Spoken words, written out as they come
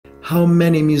How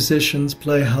many musicians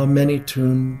play how many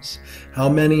tunes, how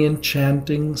many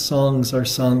enchanting songs are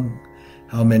sung,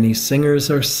 how many singers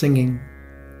are singing.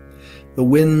 The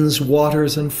winds,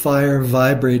 waters, and fire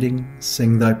vibrating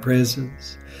sing thy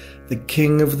praises. The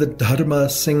King of the Dharma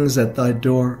sings at thy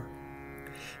door.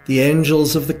 The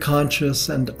angels of the conscious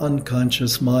and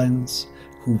unconscious minds,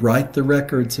 who write the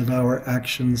records of our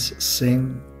actions,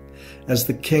 sing, as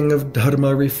the King of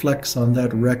Dharma reflects on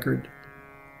that record.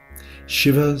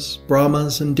 Shivas,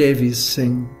 Brahmas, and Devis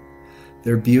sing.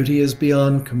 Their beauty is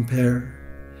beyond compare.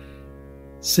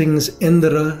 Sings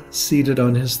Indra seated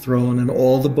on his throne, and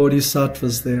all the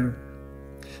bodhisattvas there.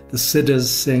 The siddhas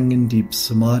sing in deep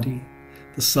samadhi.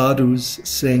 The sadhus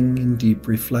sing in deep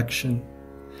reflection.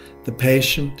 The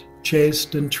patient,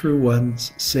 chaste, and true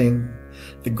ones sing.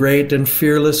 The great and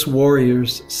fearless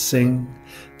warriors sing.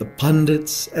 The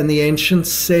pundits and the ancient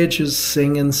sages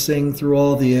sing and sing through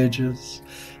all the ages.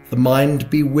 The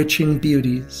mind-bewitching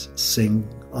beauties sing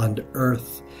on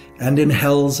earth and in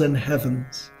hells and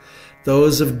heavens.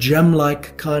 Those of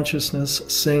gem-like consciousness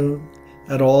sing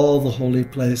at all the holy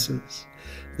places.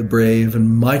 The brave and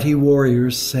mighty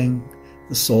warriors sing.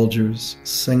 The soldiers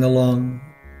sing along.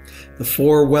 The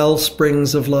four well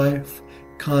springs of life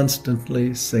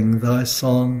constantly sing thy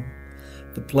song.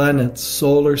 The planets,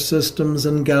 solar systems,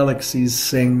 and galaxies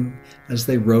sing as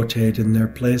they rotate in their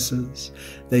places.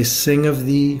 They sing of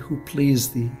thee who please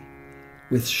thee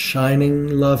with shining,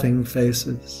 loving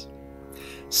faces.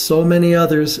 So many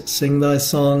others sing thy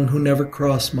song who never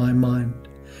cross my mind.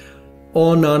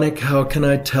 O Nanak, how can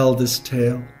I tell this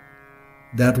tale?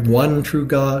 That one true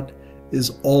God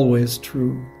is always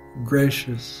true,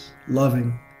 gracious,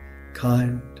 loving,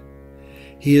 kind.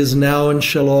 He is now and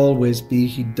shall always be.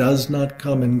 He does not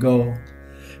come and go,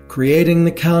 creating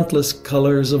the countless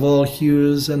colors of all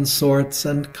hues and sorts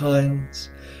and kinds,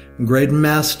 great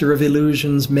master of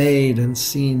illusions made and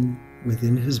seen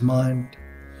within his mind.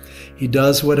 He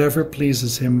does whatever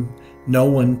pleases him. No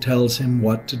one tells him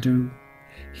what to do.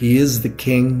 He is the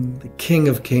King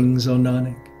of kings, O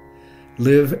Nanak.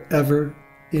 Live ever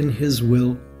in his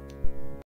will.